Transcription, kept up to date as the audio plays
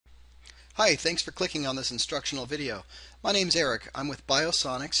Hi, thanks for clicking on this instructional video. My name's Eric. I'm with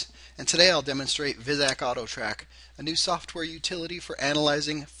BioSonics, and today I'll demonstrate VisAcq AutoTrack, a new software utility for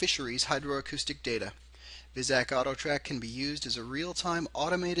analyzing fisheries hydroacoustic data. VisAcq AutoTrack can be used as a real-time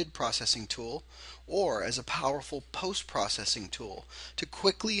automated processing tool or as a powerful post-processing tool to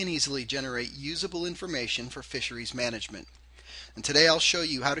quickly and easily generate usable information for fisheries management. And today I'll show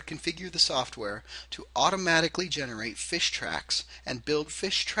you how to configure the software to automatically generate fish tracks and build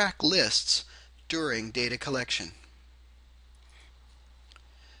fish track lists during data collection.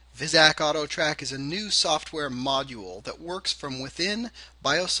 VisAcq AutoTrack is a new software module that works from within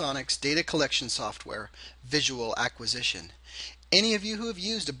BioSonics data collection software, Visual Acquisition. Any of you who have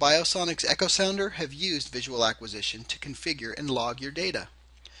used a BioSonics Echo Sounder have used Visual Acquisition to configure and log your data.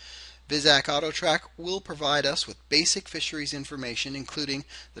 VisAcq AutoTrack will provide us with basic fisheries information including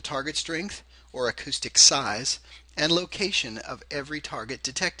the target strength or acoustic size and location of every target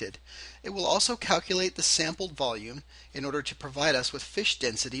detected. It will also calculate the sampled volume in order to provide us with fish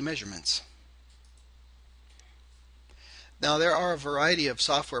density measurements. Now there are a variety of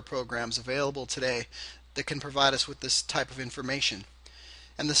software programs available today that can provide us with this type of information.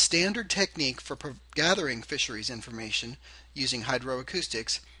 And the standard technique for gathering fisheries information using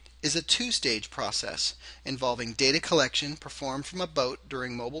hydroacoustics is a two-stage process involving data collection performed from a boat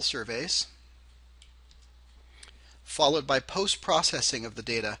during mobile surveys, followed by post-processing of the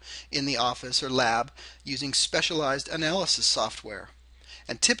data in the office or lab using specialized analysis software.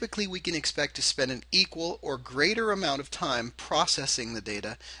 And typically we can expect to spend an equal or greater amount of time processing the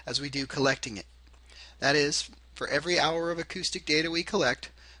data as we do collecting it. That is, for every hour of acoustic data we collect,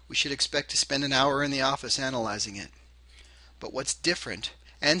 we should expect to spend an hour in the office analyzing it. But what's different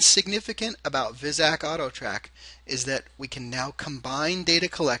and significant about VisAcq AutoTrack is that we can now combine data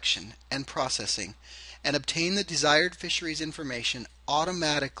collection and processing and obtain the desired fisheries information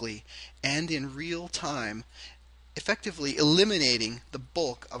automatically and in real time, effectively eliminating the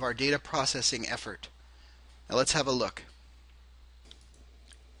bulk of our data processing effort. Now let's have a look.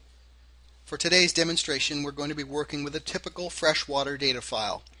 For today's demonstration, we're going to be working with a typical freshwater data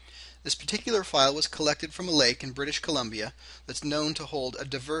file. This particular file was collected from a lake in British Columbia that's known to hold a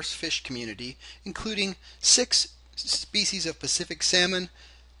diverse fish community, including 6 species of Pacific salmon,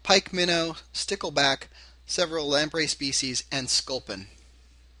 pike minnow, stickleback, several lamprey species, and sculpin.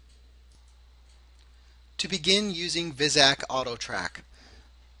 To begin using VisAcq AutoTrack,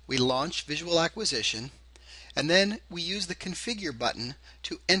 we launch Visual Acquisition, and then we use the Configure button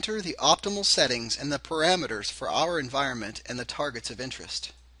to enter the optimal settings and the parameters for our environment and the targets of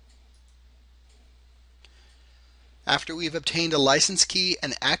interest. After we've obtained a license key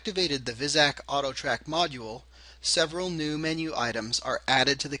and activated the VisAcq AutoTrack module, several new menu items are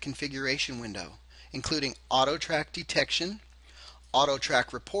added to the configuration window, including AutoTrack Detection,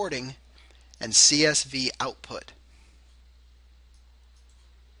 AutoTrack Reporting, and CSV Output.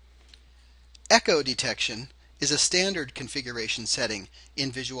 Echo Detection is a standard configuration setting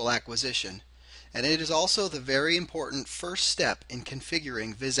in Visual Acquisition, and it is also the very important first step in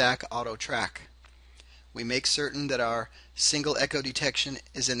configuring VisAcq AutoTrack. We make certain that our single echo detection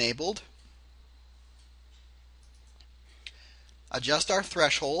is enabled, adjust our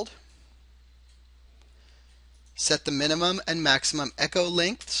threshold, set the minimum and maximum echo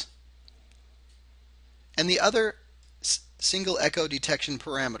lengths, and the other single echo detection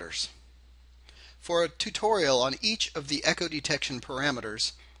parameters. For a tutorial on each of the echo detection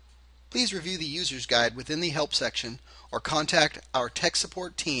parameters, please review the user's guide within the help section or contact our tech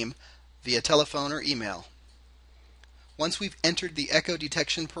support team via telephone or email. Once we've entered the echo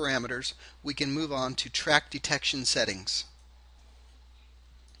detection parameters, we can move on to track detection settings.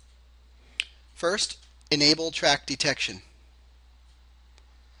 First, enable track detection.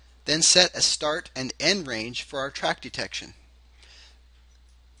 Then set a start and end range for our track detection.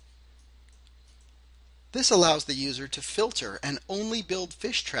 This allows the user to filter and only build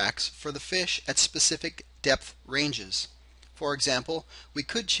fish tracks for the fish at specific depth ranges. For example, we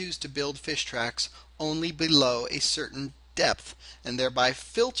could choose to build fish tracks only below a certain depth and thereby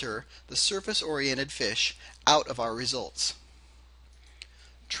filter the surface-oriented fish out of our results.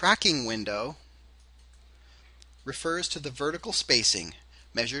 Tracking window refers to the vertical spacing,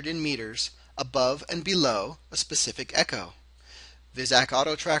 measured in meters, above and below a specific echo. VisAcq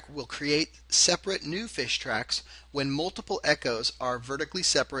AutoTrack will create separate new fish tracks when multiple echoes are vertically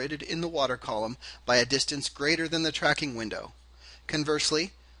separated in the water column by a distance greater than the tracking window.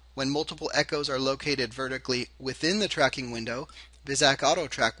 Conversely, when multiple echoes are located vertically within the tracking window, VisAcq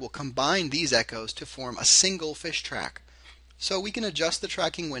AutoTrack will combine these echoes to form a single fish track. So we can adjust the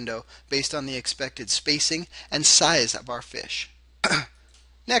tracking window based on the expected spacing and size of our fish.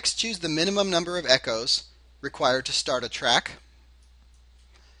 Next, choose the minimum number of echoes required to start a track,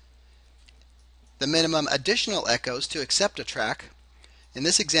 the minimum additional echoes to accept a track. In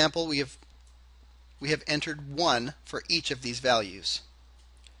this example, we have entered 1 for each of these values.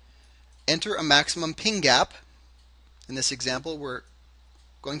 Enter a maximum ping gap. In this example, we're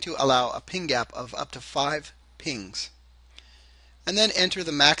going to allow a ping gap of up to 5 pings. And then enter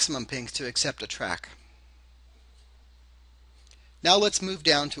the maximum pings to accept a track. Now let's move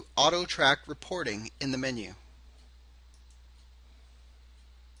down to AutoTrack reporting in the menu.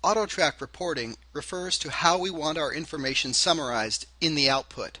 AutoTrack reporting refers to how we want our information summarized in the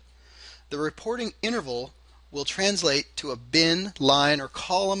output. The reporting interval will translate to a bin, line, or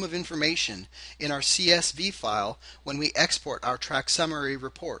column of information in our CSV file when we export our track summary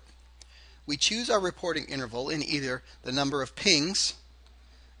report. We choose our reporting interval in either the number of pings,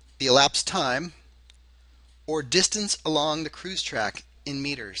 the elapsed time, or distance along the cruise track in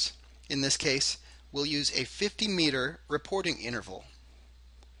meters. In this case, we'll use a 50-meter reporting interval.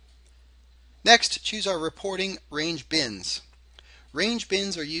 Next, choose our reporting range bins. Range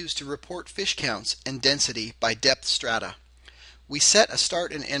bins are used to report fish counts and density by depth strata. We set a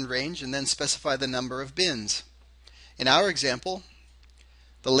start and end range and then specify the number of bins. In our example,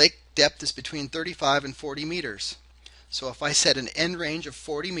 the lake depth is between 35 and 40 meters. So if I set an end range of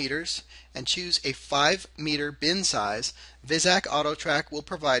 40 meters and choose a 5-meter bin size, VisAcq AutoTrack will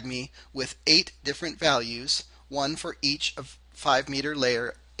provide me with 8 different values, 1 for each of 5-meter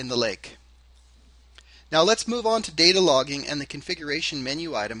layer in the lake. Now let's move on to data logging and the configuration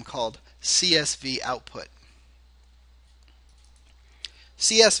menu item called CSV Output.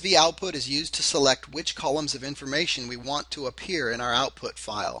 CSV Output is used to select which columns of information we want to appear in our output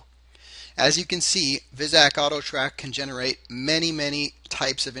file. As you can see, VisAcq AutoTrack can generate many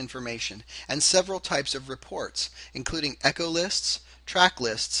types of information and several types of reports, including echo lists, track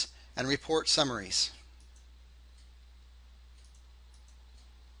lists, and report summaries.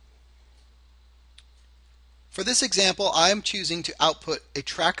 For this example, I am choosing to output a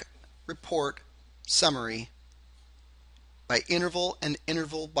track report summary by interval and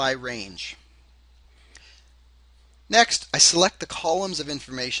interval by range. Next, I select the columns of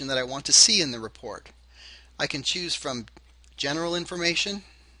information that I want to see in the report. I can choose from general information,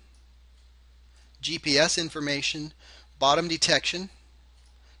 GPS information, bottom detection,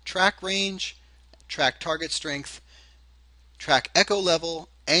 track range, track target strength, track echo level,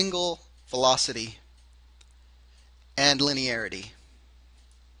 angle, velocity, and linearity.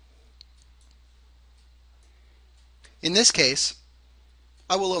 In this case,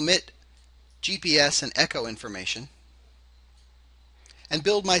 I will omit GPS and echo information and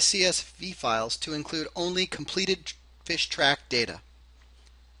build my CSV files to include only completed fish track data.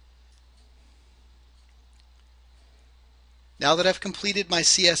 Now that I've completed my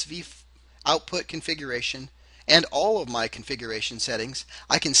CSV output configuration and all of my configuration settings,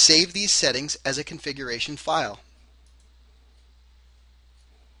 I can save these settings as a configuration file.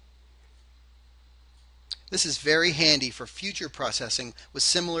 This is very handy for future processing with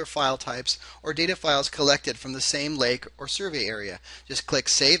similar file types or data files collected from the same lake or survey area. Just click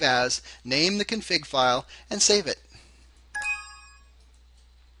Save As, name the config file, and save it.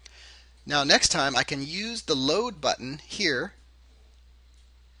 Now next time I can use the Load button here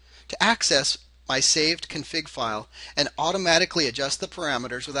to access my saved config file and automatically adjust the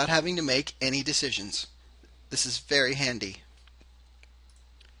parameters without having to make any decisions. This is very handy.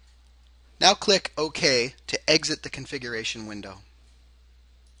 Now click OK to exit the configuration window.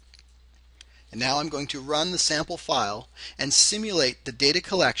 And now I'm going to run the sample file and simulate the data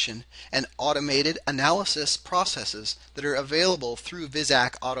collection and automated analysis processes that are available through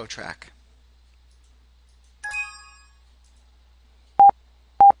VisAcq AutoTrack.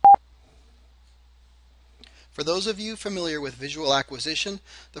 For those of you familiar with visual acquisition,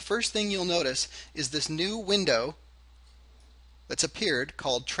 the first thing you'll notice is this new window that's appeared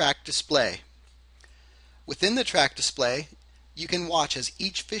called Track Display. Within the track display, you can watch as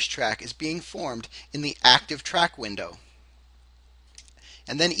each fish track is being formed in the active track window.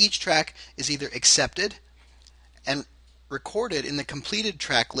 And then each track is either accepted and recorded in the completed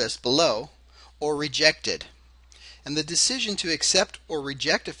track list below or rejected. And the decision to accept or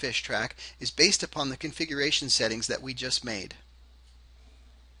reject a fish track is based upon the configuration settings that we just made.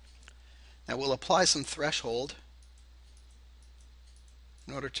 Now we'll apply some threshold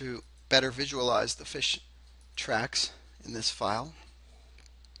in order to better visualize the fish tracks in this file.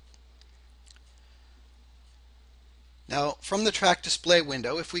 Now from the track display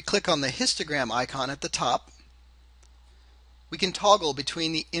window, if we click on the histogram icon at the top, we can toggle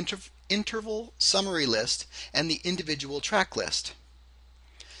between the interval summary list and the individual track list.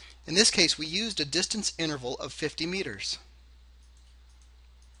 In this case, we used a distance interval of 50 meters.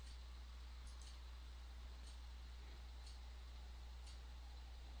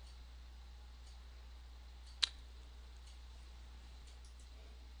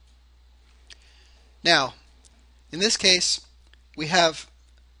 Now, in this case, we have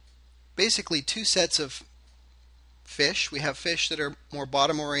basically two sets of fish. We have fish that are more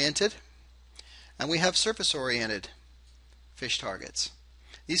bottom oriented, and we have surface oriented fish targets.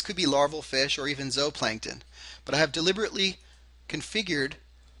 These could be larval fish or even zooplankton, but I have deliberately configured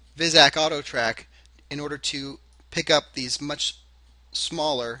VisAcq AutoTrack in order to pick up these much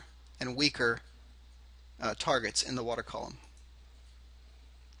smaller and weaker targets in the water column.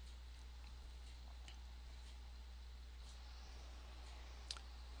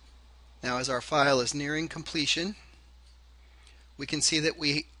 Now, as our file is nearing completion, we can see that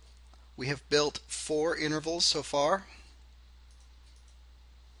we have built 4 intervals so far.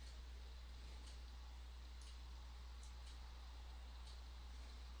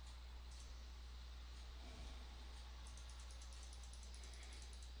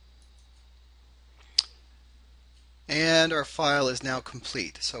 And our file is now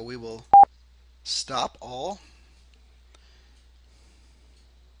complete. So we will stop all.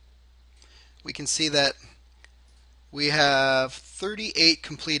 We can see that we have 38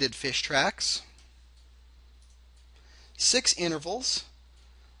 completed fish tracks, 6 intervals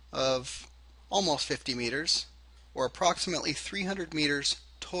of almost 50 meters, or approximately 300 meters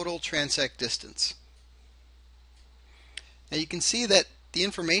total transect distance. Now you can see that the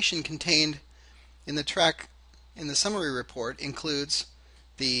information contained in the summary report includes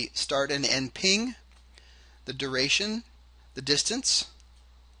the start and end ping, the duration, the distance,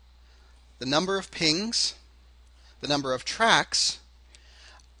 the number of pings, the number of tracks,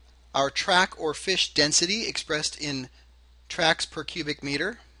 our track or fish density expressed in tracks per cubic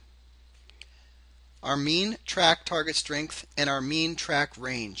meter, our mean track target strength, and our mean track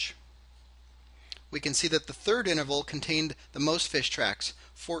range. We can see that the third interval contained the most fish tracks,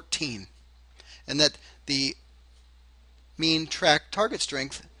 14, and that the mean track target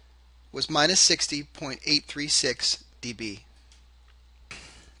strength was minus 60.836 dB.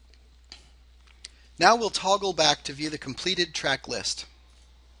 Now we'll toggle back to view the completed track list.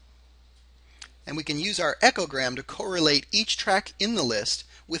 And we can use our echogram to correlate each track in the list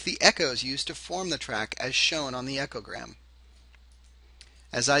with the echoes used to form the track as shown on the echogram.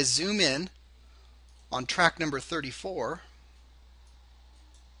 As I zoom in on track number 34,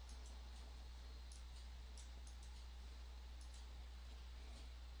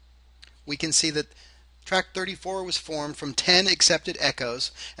 we can see that track 34 was formed from 10 accepted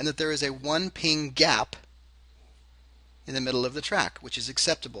echoes and that there is a 1 ping gap in the middle of the track, which is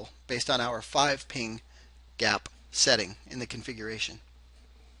acceptable based on our 5 ping gap setting in the configuration.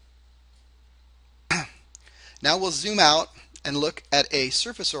 Now we'll zoom out and look at a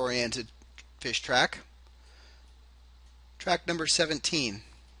surface-oriented fish track, track number 17.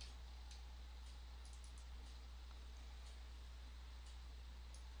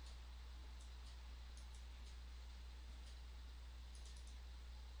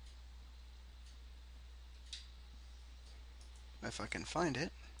 If I can find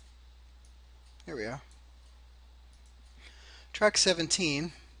it. Here we are. Track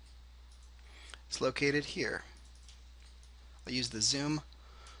 17 is located here. I'll use the zoom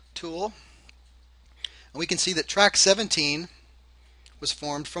tool. And we can see that track 17 was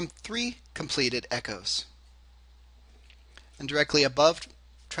formed from 3 completed echoes. And directly above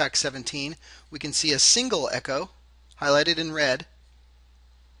track 17, we can see a single echo highlighted in red,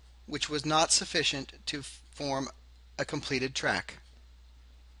 which was not sufficient to form a completed track.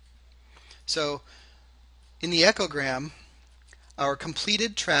 So in the echogram, our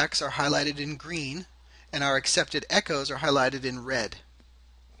completed tracks are highlighted in green and our accepted echoes are highlighted in red.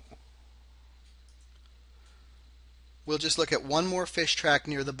 We'll just look at one more fish track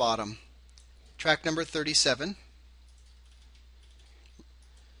near the bottom, track number 37.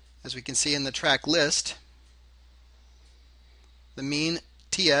 As we can see in the track list, the mean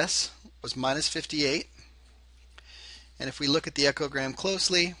TS was minus 58. And if we look at the echogram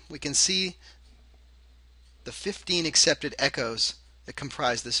closely, we can see the 15 accepted echoes that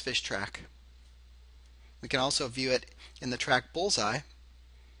comprise this fish track. We can also view it in the track bullseye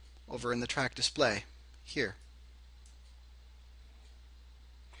over in the track display here.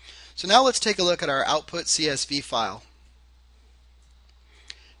 So now let's take a look at our output CSV file.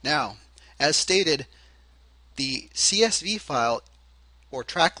 Now, as stated, the CSV file or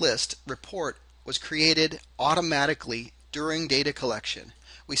track list report was created automatically during data collection.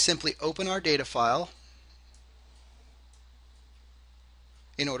 We simply open our data file,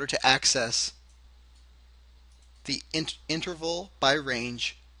 in order to access the interval by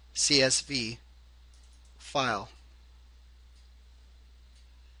range CSV file.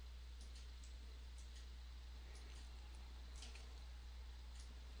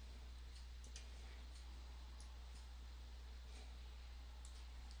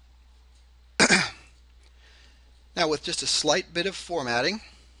 Now, with just a slight bit of formatting,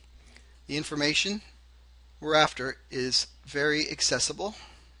 the information we're after is very accessible.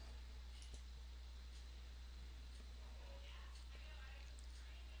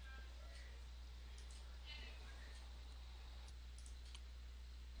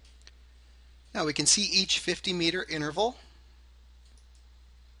 Now we can see each 50-meter interval,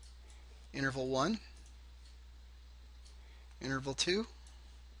 interval 1, interval 2,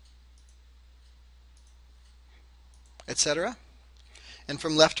 etc. And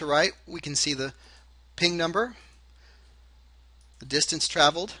from left to right, we can see the ping number, the distance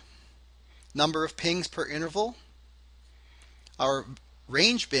traveled, number of pings per interval, our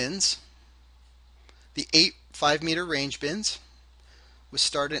range bins, the 8 5-meter range bins with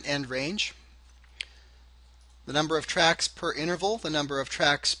start and end range, the number of tracks per interval, the number of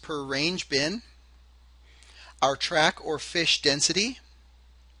tracks per range bin, our track or fish density,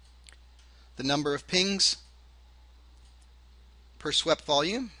 the number of pings per swept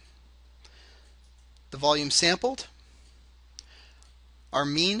volume, the volume sampled, our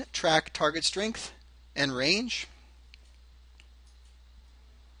mean track target strength and range,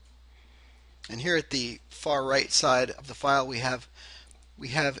 and here at the far right side of the file we have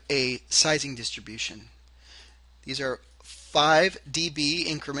a sizing distribution. These are 5 dB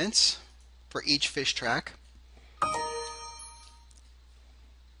increments for each fish track.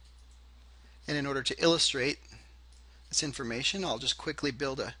 And in order to illustrate this information, I'll just quickly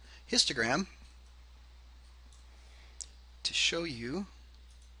build a histogram to show you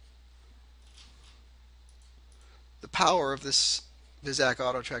the power of this VisAcq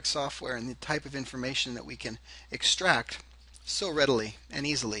AutoTrack software and the type of information that we can extract so readily and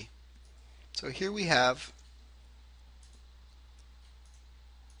easily. So here we have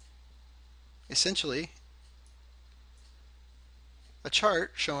essentially a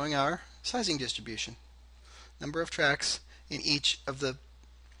chart showing our sizing distribution, number of tracks in each of the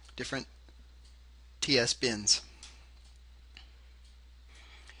different TS bins.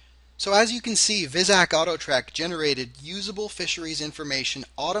 So as you can see, VisAcq AutoTrack generated usable fisheries information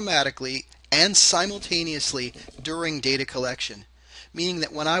automatically and simultaneously during data collection, meaning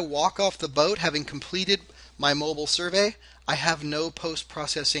that when I walk off the boat having completed my mobile survey, I have no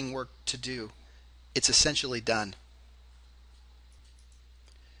post-processing work to do. It's essentially done.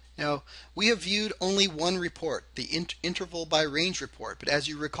 Now, we have viewed only one report, the interval by range report, but as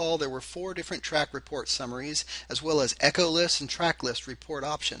you recall, there were 4 different track report summaries as well as echo list and track list report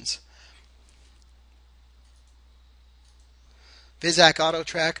options. VisAcq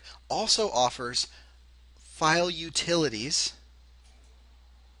AutoTrack also offers file utilities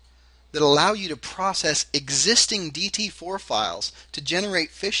that allow you to process existing DT4 files to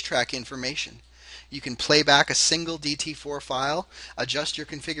generate fish track information. You can play back a single DT4 file, adjust your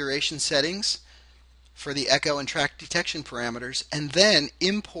configuration settings for the echo and track detection parameters, and then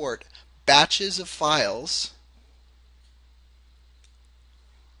import batches of files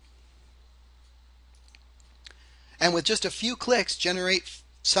and with just a few clicks generate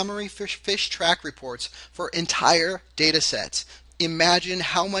summary fish track reports for entire data sets. Imagine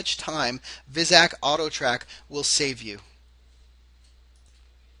how much time VisAcq AutoTrack will save you.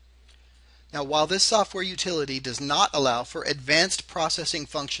 Now, while this software utility does not allow for advanced processing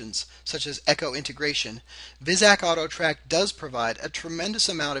functions such as echo integration, VisAcq AutoTrack does provide a tremendous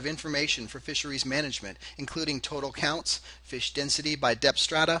amount of information for fisheries management, including total counts, fish density by depth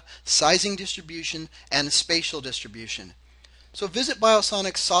strata, sizing distribution, and spatial distribution. So visit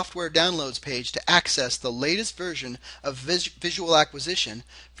BioSonics software downloads page to access the latest version of Visual Acquisition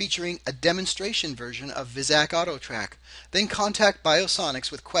featuring a demonstration version of VisAcq AutoTrack. Then contact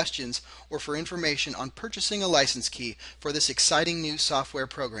BioSonics with questions or for information on purchasing a license key for this exciting new software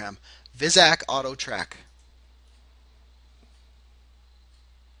program, VisAcq AutoTrack.